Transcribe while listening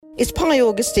It's Pi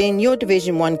Augustine, your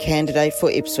Division 1 candidate for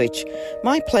Ipswich.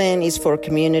 My plan is for a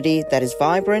community that is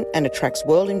vibrant and attracts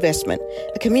world investment,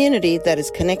 a community that is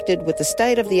connected with the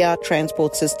state-of-the-art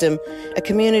transport system, a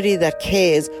community that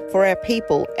cares for our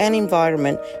people and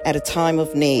environment at a time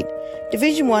of need.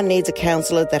 Division 1 needs a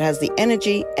councillor that has the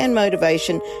energy and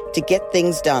motivation to get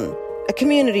things done, a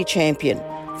community champion.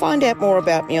 Find out more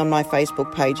about me on my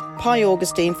Facebook page, Pi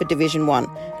Augustine for Division 1.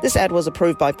 This ad was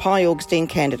approved by Pi Augustine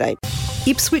candidate.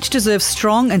 Ipswich deserves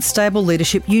strong and stable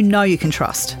leadership you know you can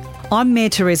trust. I'm Mayor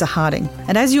Teresa Harding,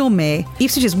 and as your Mayor,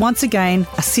 Ipswich is once again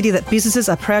a city that businesses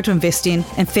are proud to invest in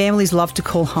and families love to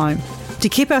call home. To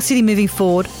keep our city moving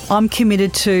forward, I'm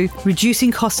committed to reducing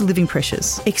cost of living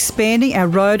pressures, expanding our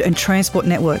road and transport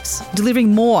networks,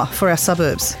 delivering more for our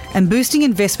suburbs, and boosting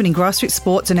investment in grassroots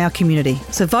sports in our community.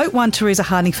 So vote 1 Teresa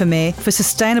Harding for Mayor for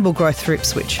sustainable growth for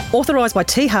Ipswich. Authorised by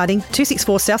T Harding,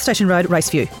 264 South Station Road,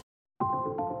 Raceview.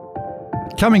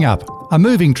 Coming up, a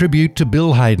moving tribute to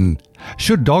Bill Hayden.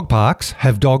 Should dog parks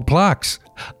have dog plaques?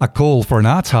 A call for an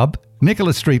arts hub,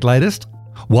 Nicholas Street latest.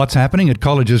 What's happening at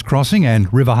Colleges Crossing and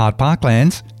Riverheart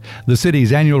Parklands? The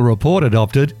city's annual report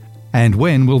adopted. And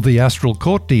when will the Astral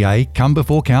Court DA come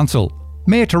before Council?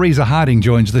 Mayor Teresa Harding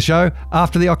joins the show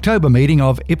after the October meeting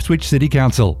of Ipswich City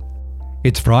Council.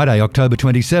 It's Friday, October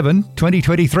 27,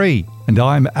 2023, and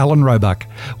I'm Alan Roebuck.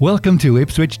 Welcome to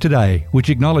Ipswich Today, which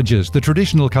acknowledges the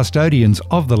traditional custodians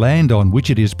of the land on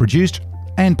which it is produced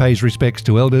and pays respects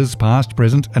to elders past,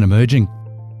 present and emerging.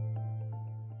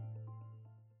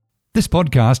 This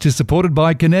podcast is supported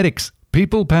by Kinetics,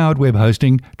 people-powered web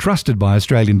hosting trusted by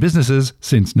Australian businesses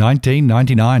since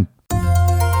 1999.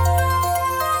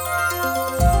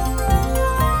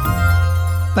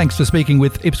 Thanks for speaking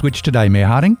with Ipswich Today, Mayor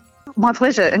Harding. My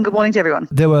pleasure, and good morning to everyone.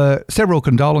 There were several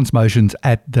condolence motions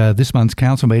at this month's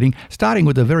council meeting, starting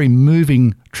with a very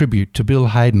moving tribute to Bill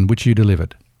Hayden, which you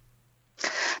delivered.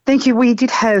 Thank you. We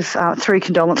did have 3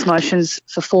 condolence motions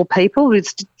for 4 people. We'd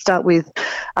start with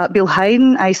Bill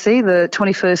Hayden, AC, the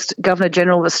 21st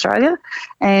Governor-General of Australia.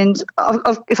 And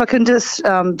if I can just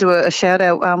do a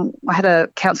shout-out, I had a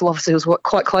council officer who was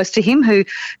quite close to him who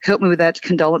helped me with that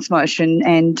condolence motion.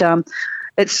 And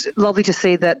it's lovely to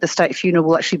see that the state funeral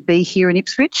will actually be here in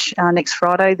Ipswich next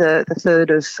Friday, the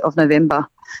 3rd of November.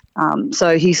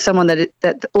 So he's someone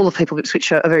that all the people of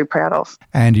Ipswich are very proud of.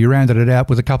 And you rounded it out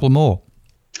with a couple more.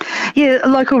 Yeah, a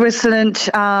local resident,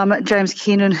 James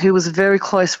Kiernan, who was very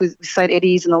close with St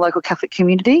Eddie's and the local Catholic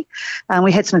community.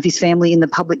 We had some of his family in the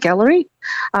public gallery,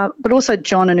 but also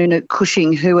John and Una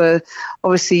Cushing, who are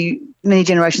obviously many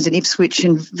generations in Ipswich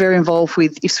and very involved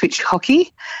with Ipswich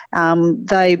hockey.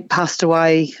 They passed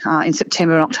away in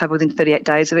September and October within 38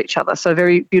 days of each other. So a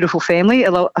very beautiful family,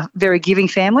 a very giving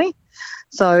family.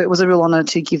 So it was a real honour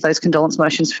to give those condolence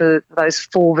motions for those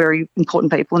 4 very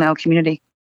important people in our community.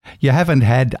 You haven't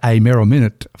had a Merrill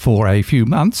Minute for a few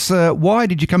months. Why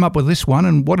did you come up with this one,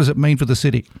 and what does it mean for the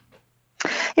city?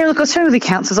 Yeah, look, I was chatting with the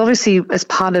councils. Obviously, as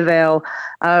part of our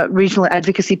regional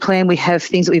advocacy plan, we have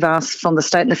things that we've asked from the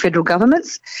state and the federal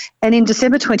governments. And in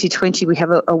December 2020, we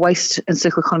have a Waste and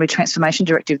Circular Economy Transformation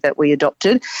Directive that we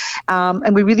adopted.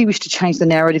 And we really wish to change the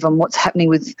narrative on what's happening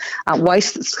with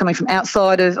waste that's coming from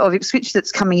outside of Ipswich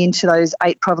that's coming into those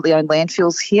 8 privately owned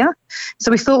landfills here.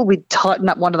 So we thought we'd tighten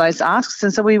up one of those asks.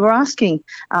 And so we were asking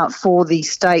for the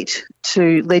state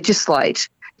to legislate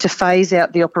to phase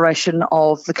out the operation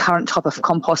of the current type of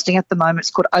composting. At the moment, it's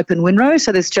called open windrow.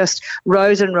 So there's just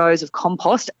rows and rows of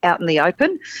compost out in the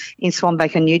open in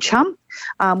Swanbank and New Chum.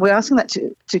 We're asking that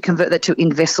to convert that to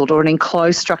investled or an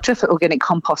enclosed structure for organic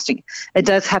composting. It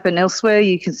does happen elsewhere.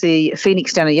 You can see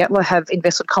Phoenix down in Yatala have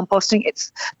investled composting.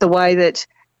 It's the way that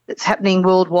it's happening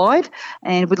worldwide,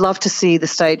 and we'd love to see the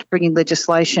state bring in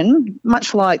legislation,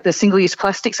 much like the single-use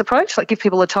plastics approach, like give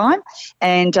people a time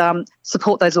and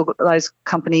support those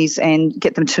companies and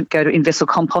get them to go to investor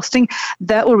composting.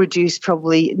 That will reduce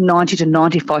probably 90 to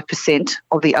 95%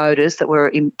 of the odours that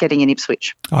we're getting in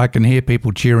Ipswich. I can hear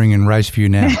people cheering in Raceview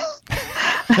now.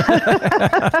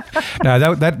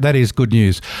 No, that is good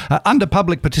news. Under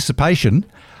public participation,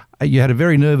 you had a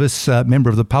very nervous member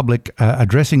of the public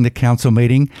addressing the council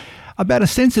meeting about a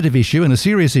sensitive issue and a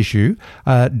serious issue,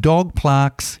 dog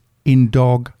plaques in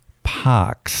dog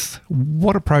parks.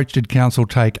 What approach did council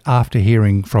take after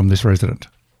hearing from this resident?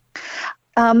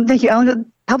 Thank you,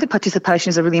 Alan. Public participation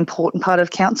is a really important part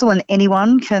of council, and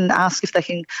anyone can ask if they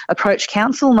can approach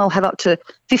council, and they'll have up to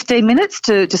 15 minutes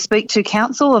to speak to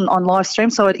council on live stream.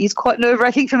 So it is quite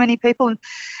nerve-wracking for many people.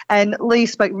 And Lee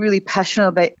spoke really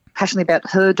passionately about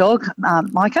her dog,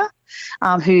 Micah,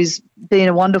 who's been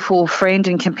a wonderful friend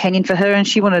and companion for her, and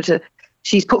she wanted to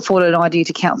she's put forward an idea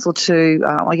to council to,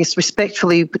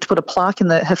 respectfully to put a plaque in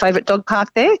her favourite dog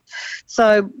park there.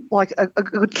 So, like a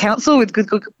good council with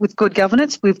good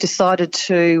governance, we've decided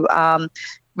to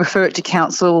refer it to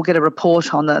council, get a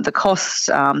report on the costs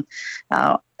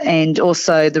and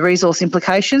also the resource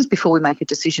implications before we make a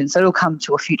decision. So it'll come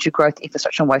to a future growth,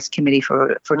 infrastructure and waste committee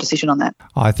for a decision on that.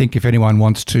 I think if anyone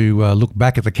wants to look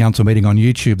back at the council meeting on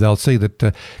YouTube, they'll see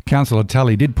that Councillor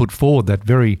Tully did put forward that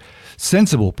very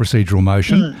sensible procedural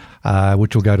motion,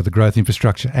 which will go to the Growth,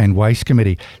 Infrastructure and Waste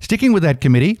Committee. Sticking with that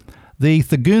committee, the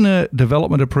Thurgoona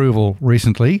development approval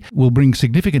recently will bring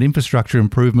significant infrastructure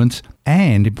improvements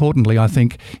and, importantly, I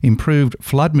think, improved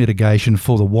flood mitigation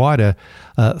for the wider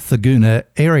Thurgoona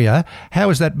area. How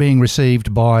is that being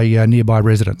received by nearby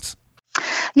residents?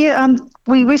 Yeah,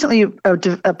 we recently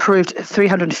approved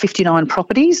 359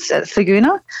 properties at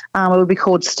Thurgoona. It will be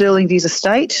called Sterling Views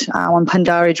Estate on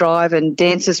Pandari Drive and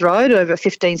Dancers Road over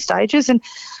 15 stages. And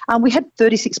we had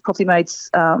 36 property made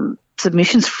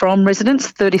submissions from residents,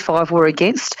 35 were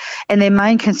against, and their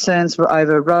main concerns were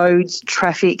over roads,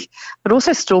 traffic, but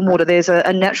also stormwater. There's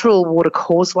a natural water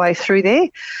causeway through there.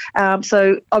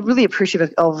 So I'm really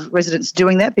appreciative of residents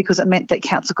doing that because it meant that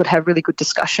council could have really good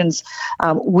discussions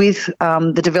with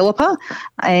the developer.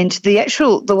 And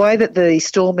the way that the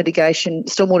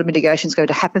stormwater mitigation is going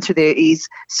to happen through there is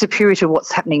superior to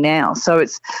what's happening now. So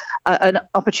it's an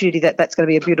opportunity that's going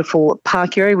to be a beautiful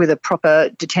park area with a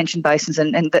proper detention basins,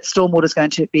 and that stormwater is going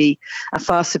to be a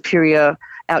far superior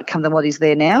outcome than what is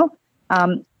there now.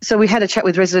 So we had a chat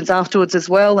with residents afterwards as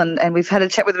well, and we've had a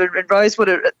chat with them at Rosewood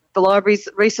at the libraries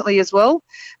recently as well.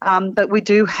 But we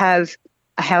do have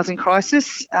a housing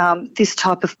crisis. This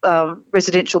type of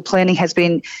residential planning has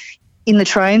been in the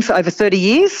train for over 30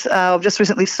 years. I've just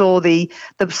recently saw the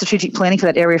strategic planning for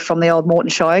that area from the old Moreton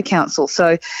Shire Council.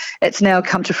 So it's now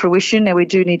come to fruition, and we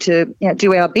do need to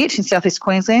do our bit in South East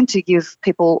Queensland to give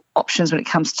people options when it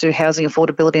comes to housing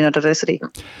affordability and diversity.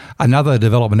 Another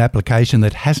development application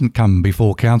that hasn't come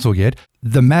before council yet,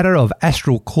 the matter of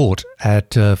Astral Court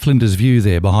at Flinders View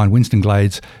there behind Winston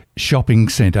Glades Shopping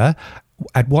Centre.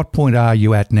 At what point are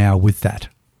you at now with that?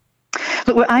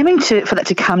 Look, we're aiming for that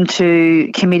to come to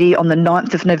committee on the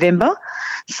 9th of November.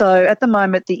 So at the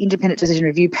moment, the Independent Decision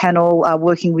Review Panel are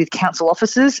working with council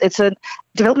officers. It's a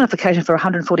development application for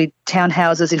 140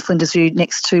 townhouses in Flinders View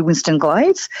next to Winston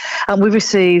Glades. We've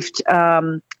received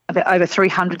about over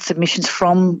 300 submissions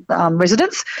from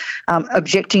residents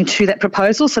objecting to that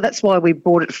proposal. So that's why we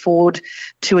brought it forward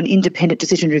to an Independent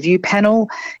Decision Review Panel.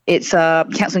 It's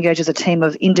council engages a team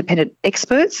of independent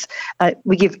experts.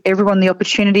 We give everyone the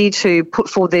opportunity to put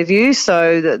forward their views.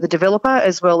 So the developer,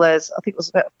 as well as I think it was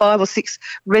about 5 or 6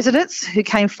 residents who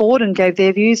came forward and gave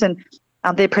their views, and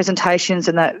their presentations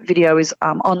and that video is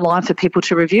online for people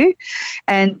to review.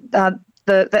 And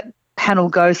that panel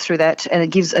goes through that and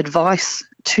it gives advice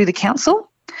to the council,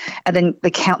 and then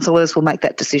the councillors will make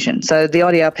that decision. So the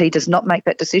IDRP does not make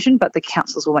that decision, but the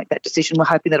councillors will make that decision. We're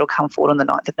hoping that will come forward on the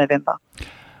 9th of November.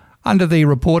 Under the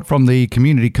report from the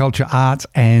Community Culture, Arts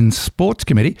and Sports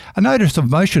Committee, a notice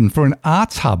of motion for an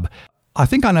arts hub. I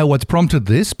think I know what's prompted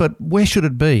this, but where should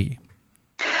it be?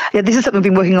 Yeah, this is something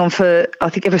we've been working on for, I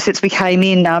think, ever since we came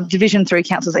in. Division 3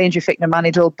 councillors Andrew Feckner and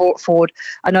Moneydell brought forward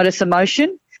a notice of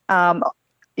motion.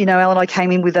 Al and I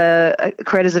came in with a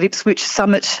Creators of Ipswich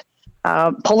Summit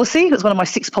policy. It was one of my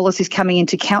 6 policies coming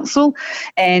into council,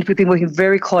 and we've been working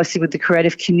very closely with the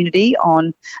creative community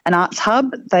on an arts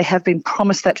hub. They have been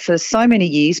promised that for so many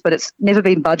years, but it's never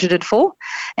been budgeted for.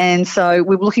 And so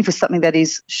we were looking for something that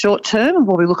is short-term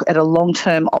while we look at a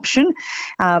long-term option.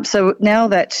 So now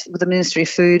that with the Ministry of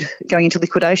Food going into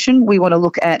liquidation, we want to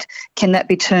look at can that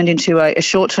be turned into a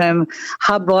short-term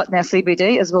hub right now,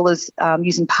 CBD, as well as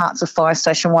using parts of Fire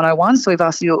Station 101. So we've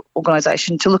asked your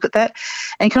organisation to look at that.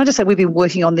 And can I just say, we've been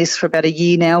working on this for about a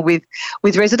year now with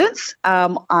residents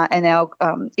and our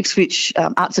Ipswich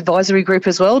Arts Advisory Group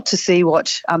as well to see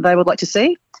what they would like to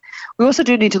see. We also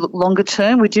do need to look longer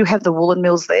term. We do have the woolen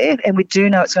mills there, and we do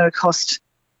know it's going to cost,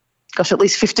 at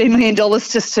least $15 million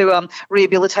just to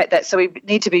rehabilitate that. So we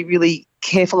need to be really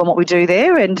careful on what we do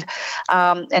there and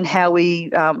how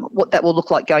we what that will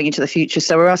look like going into the future.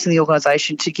 So we're asking the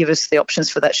organisation to give us the options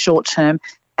for that short term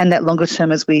and that longer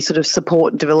term as we sort of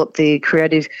support and develop the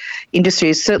creative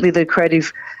industries. Certainly the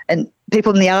creative and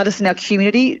people in the artists in our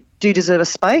community do deserve a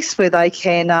space where they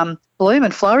can bloom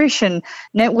and flourish and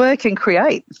network and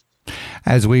create.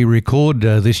 As we record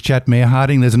this chat, Mayor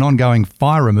Harding, there's an ongoing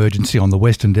fire emergency on the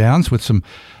Western Downs with some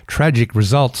tragic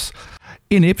results.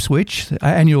 In Ipswich,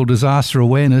 annual disaster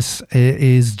awareness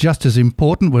is just as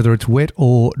important, whether it's wet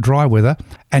or dry weather,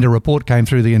 and a report came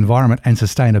through the Environment and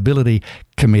Sustainability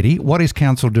Committee. What is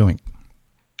Council doing?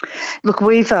 Look,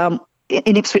 we've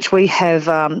in Ipswich we have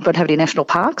got to have it in national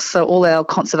parks, so all our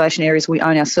conservation areas we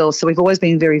own ourselves. So we've always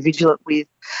been very vigilant with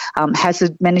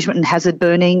hazard management and hazard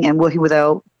burning, and working with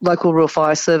our local rural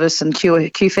fire service and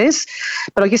QFES.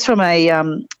 But I guess from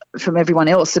everyone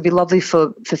else, it'd be lovely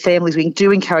for families. We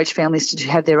do encourage families to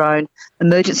have their own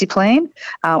emergency plan.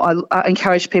 I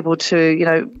encourage people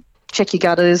to, check your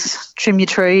gutters, trim your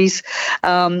trees,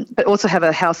 but also have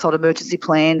a household emergency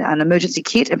plan, an emergency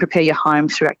kit, and prepare your home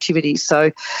through activities. So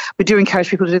we do encourage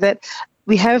people to do that.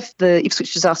 We have the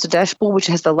Ipswich Disaster Dashboard, which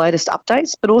has the latest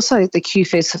updates, but also the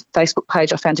QFES Facebook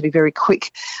page I found to be very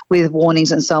quick with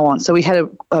warnings and so on. So we had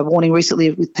a warning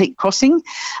recently with peak crossing,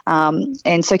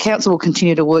 and so council will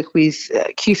continue to work with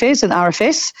QFES and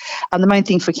RFS. The main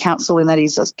thing for council in that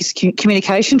is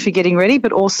communication for getting ready,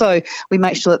 but also we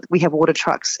make sure that we have water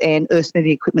trucks and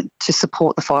earth-moving equipment to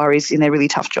support the fireys in their really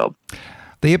tough job.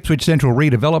 The Ipswich Central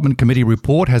Redevelopment Committee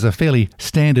report has a fairly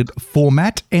standard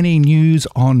format. Any news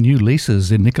on new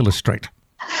leases in Nicholas Street?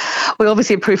 We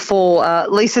obviously approved 4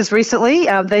 leases recently.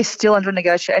 They're still under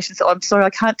negotiation, so I'm sorry I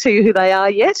can't tell you who they are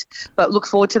yet, but look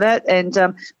forward to that. And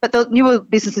but the newer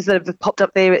businesses that have popped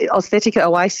up there, Aesthetica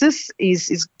Oasis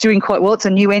is doing quite well. It's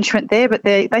a new entrant there, but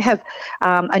they have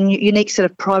a unique set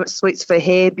of private suites for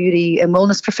hair, beauty and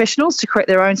wellness professionals to create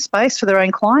their own space for their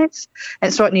own clients. And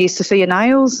it's right near Sophia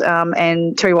Nails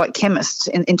and Terry White Chemist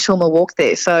in Chilmer Walk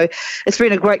there. So it's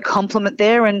been a great compliment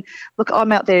there. And look,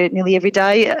 I'm out there nearly every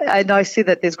day, and I see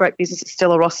that there's great business at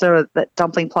Stella Rossa, that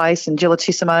dumpling place, and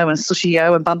Gelatissimo and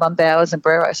Sushio and Bum Bum Bowers and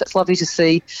Brero. So it's lovely to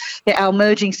see our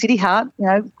emerging city heart,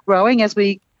 growing as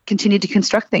we continue to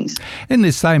construct things. In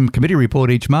this same committee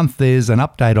report each month, there's an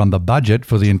update on the budget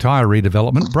for the entire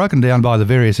redevelopment, broken down by the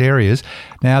various areas.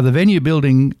 Now, the venue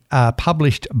building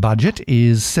published budget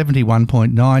is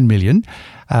 $71.9 million.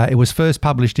 It was first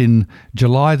published in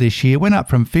July this year, went up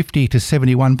from 50 to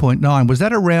 71.9. Was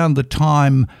that around the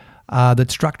time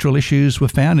that structural issues were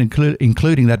found,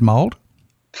 including that mould?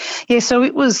 Yeah, so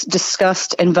it was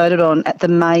discussed and voted on at the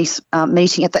May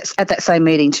meeting, at that same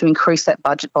meeting, to increase that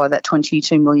budget by that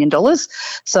 $22 million.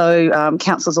 So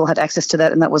councillors all had access to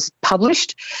that, and that was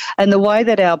published. And the way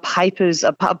that our papers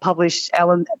are published,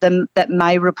 Alan, that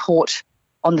May report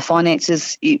on the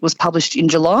finances, it was published in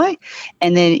July,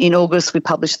 and then in August we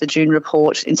published the June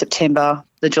report, in September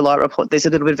the July report. There's a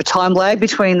little bit of a time lag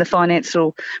between the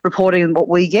financial reporting and what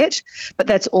we get, but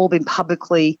that's all been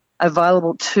publicly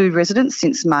available to residents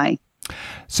since May.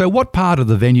 So what part of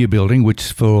the venue building,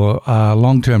 which for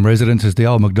long-term residents is the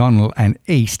old McDonald and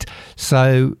East,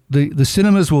 so the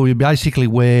cinemas will be basically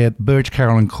where Birch,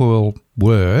 Carroll and Coyle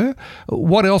were.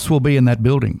 What else will be in that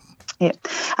building? Yeah,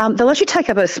 they'll actually take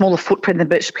up a smaller footprint than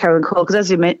Birch, Carroll and Coyle, because as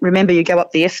you remember, you go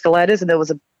up the escalators and there was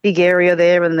a big area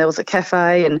there, and there was a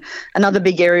cafe and another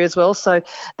big area as well. So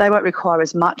they won't require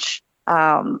as much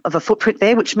of a footprint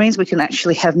there, which means we can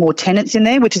actually have more tenants in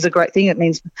there, which is a great thing. It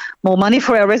means more money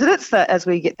for our residents as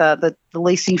we get the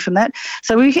leasing from that.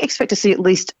 So we expect to see at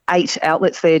least 8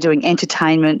 outlets there doing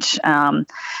entertainment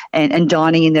and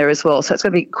dining in there as well. So it's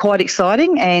going to be quite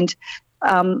exciting. And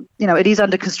it is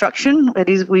under construction.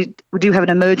 We do have an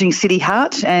emerging city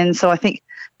heart, and so I think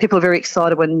people are very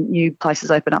excited when new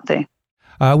places open up there.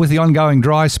 With the ongoing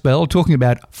dry spell, talking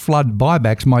about flood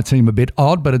buybacks might seem a bit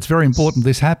odd, but it's very important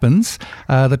this happens.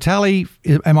 The tally,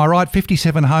 am I right,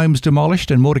 57 homes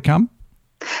demolished and more to come?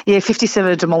 Yeah,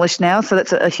 57 are demolished now, so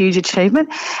that's a huge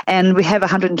achievement. And we have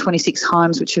 126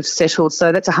 homes which have settled,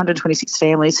 so that's 126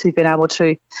 families who've been able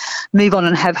to move on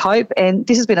and have hope. And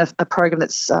this has been a program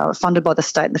that's funded by the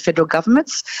state and the federal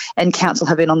governments, and council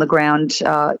have been on the ground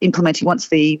implementing. Once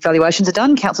the valuations are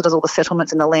done, council does all the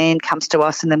settlements and the land comes to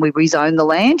us, and then we rezone the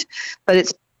land. But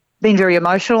it's been very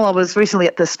emotional. I was recently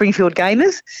at the Springfield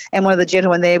Gamers, and one of the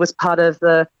gentlemen there was part of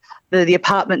the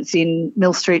apartments in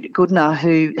Mill Street, Goodna,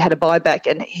 who had a buyback,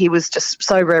 and he was just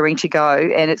so raring to go.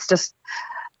 And it's just,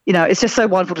 it's just so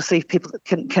wonderful to see people that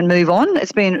can move on.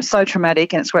 It's been so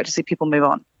traumatic, and it's great to see people move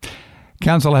on.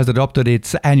 Council has adopted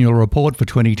its annual report for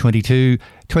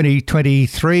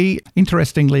 2022-2023.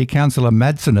 Interestingly, Councillor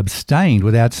Madsen abstained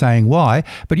without saying why,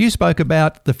 but you spoke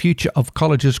about the future of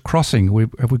Colleges Crossing.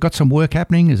 Have we got some work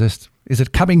happening? Is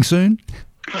it coming soon?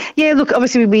 Yeah, look,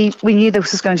 obviously we knew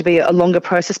this was going to be a longer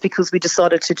process because we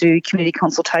decided to do community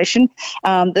consultation.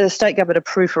 The state government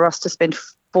approved for us to spend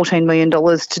 $14 million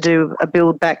to do a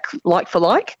build back like for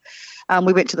like.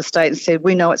 We went to the state and said,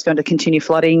 we know it's going to continue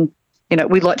flooding.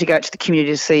 We'd like to go to the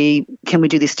community to see, can we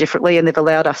do this differently? And they've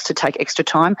allowed us to take extra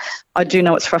time. I do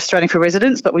know it's frustrating for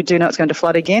residents, but we do know it's going to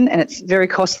flood again, and it's very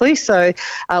costly. So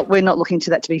we're not looking to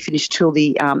that to be finished till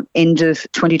the end of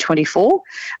 2024.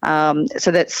 So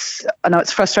I know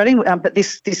it's frustrating, but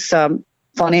this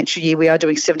financial year, we are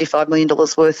doing $75 million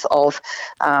worth of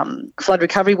flood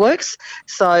recovery works.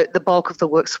 So the bulk of the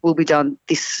works will be done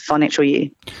this financial year.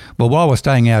 Well, while we're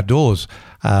staying outdoors,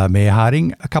 Mayor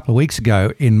Harding, a couple of weeks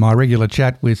ago in my regular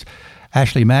chat with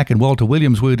Ashley Mack and Walter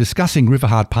Williams, we were discussing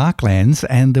Riverheart Parklands,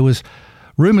 and there was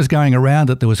rumours going around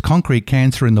that there was concrete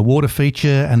cancer in the water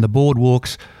feature and the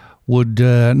boardwalks would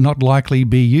not likely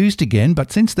be used again.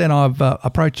 But since then I've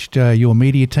approached your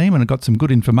media team and I got some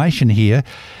good information here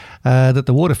that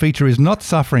the water feature is not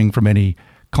suffering from any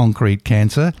concrete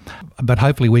cancer, but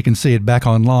hopefully we can see it back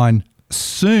online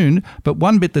soon. But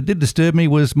one bit that did disturb me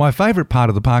was my favourite part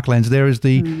of the parklands there is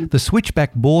the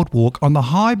switchback boardwalk on the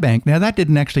high bank. Now that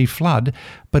didn't actually flood,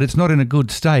 but it's not in a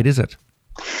good state, is it?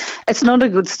 It's not a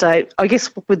good state. I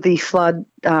guess with the flood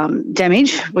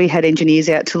damage, we had engineers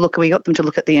out to look. We got them to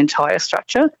look at the entire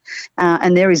structure,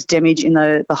 and there is damage in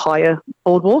the higher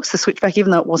boardwalks, the switchback,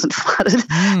 even though it wasn't flooded.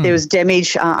 There was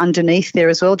damage underneath there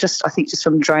as well, just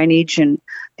from drainage and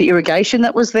the irrigation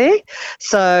that was there.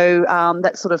 So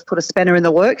that sort of put a spanner in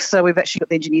the works. So we've actually got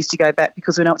the engineers to go back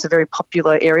because we know it's a very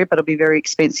popular area, but it'll be very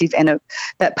expensive, and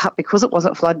that part, because it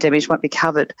wasn't flood damage, won't be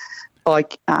covered by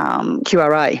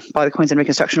QRA, by the Queensland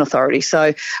Reconstruction Authority.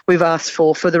 So we've asked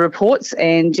for further reports,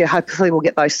 and hopefully we'll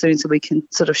get those soon so we can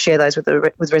sort of share those with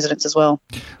residents as well.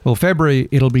 Well, February,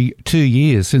 it'll be 2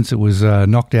 years since it was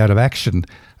knocked out of action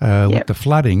with the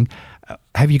flooding.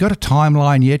 Have you got a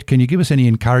timeline yet? Can you give us any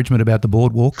encouragement about the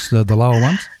boardwalks, the lower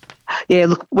ones? Yeah,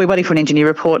 look, we're waiting for an engineer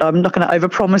report. I'm not going to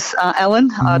overpromise, Alan.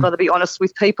 I'd rather be honest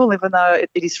with people, even though it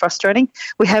is frustrating.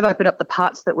 We have opened up the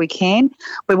parts that we can.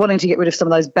 We're wanting to get rid of some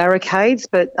of those barricades,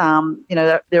 but,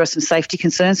 there are some safety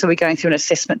concerns, so we're going through an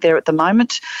assessment there at the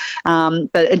moment.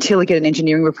 But until we get an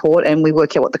engineering report and we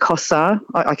work out what the costs are,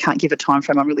 I can't give a time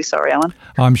frame. I'm really sorry, Alan.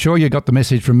 I'm sure you got the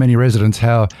message from many residents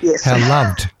how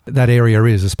loved that area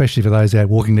is, especially for those out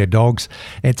walking their dogs,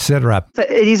 etc. So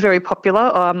it is very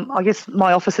popular. I guess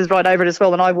my office is right over it as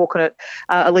well, and I walk on it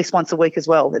at least once a week as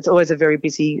well. It's always a very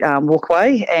busy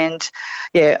walkway, and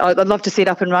I'd love to see it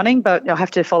up and running, but I'll have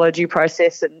to follow due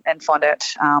process and find out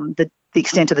the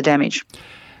extent of the damage.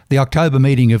 The October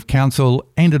meeting of Council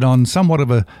ended on somewhat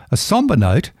of a sombre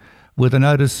note with a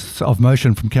notice of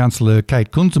motion from Councillor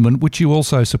Kate Kunzelman, which you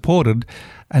also supported,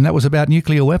 and that was about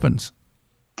nuclear weapons.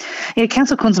 Yeah,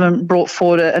 Councillor Kunzelman brought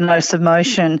forward a notice of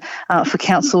motion for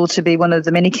Council to be one of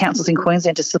the many councils in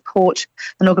Queensland to support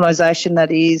an organisation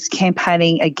that is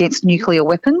campaigning against nuclear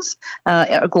weapons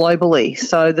globally.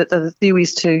 So that the view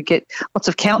is to get lots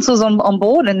of councils on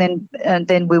board, and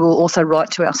then we will also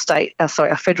write to our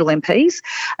federal MPs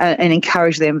and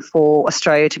encourage them for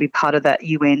Australia to be part of that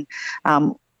UN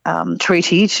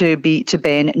treaty to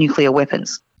ban nuclear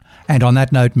weapons. And on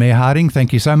that note, Mayor Harding,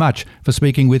 thank you so much for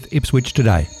speaking with Ipswich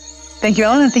Today. Thank you,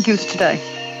 Alan, and thank you to Today.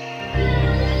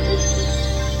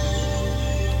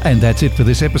 And that's it for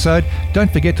this episode.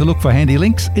 Don't forget to look for handy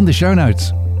links in the show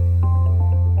notes.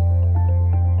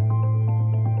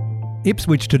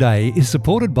 Ipswich Today is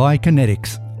supported by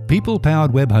Kinetics,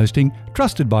 people-powered web hosting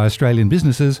trusted by Australian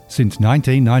businesses since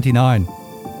 1999.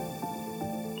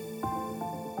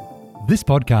 This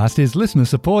podcast is listener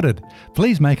supported.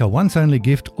 Please make a once-only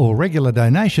gift or regular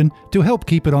donation to help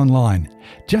keep it online.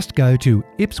 Just go to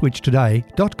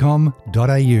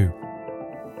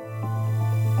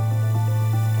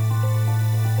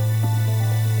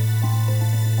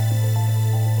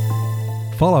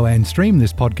ipswichtoday.com.au. Follow and stream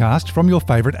this podcast from your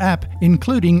favourite app,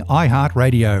 including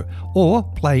iHeartRadio, or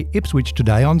play Ipswich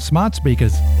Today on smart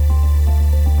speakers.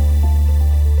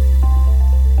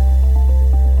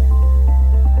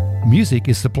 Music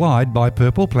is supplied by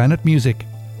Purple Planet Music.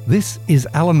 This is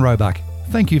Alan Roebuck.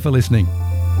 Thank you for listening.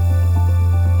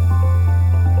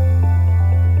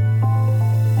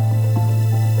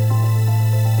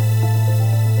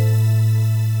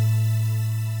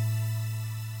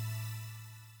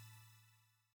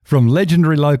 From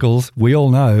legendary locals we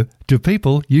all know to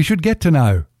people you should get to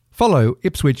know. Follow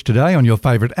Ipswich Today on your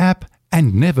favourite app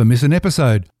and never miss an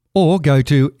episode. Or go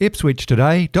to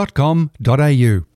ipswichtoday.com.au.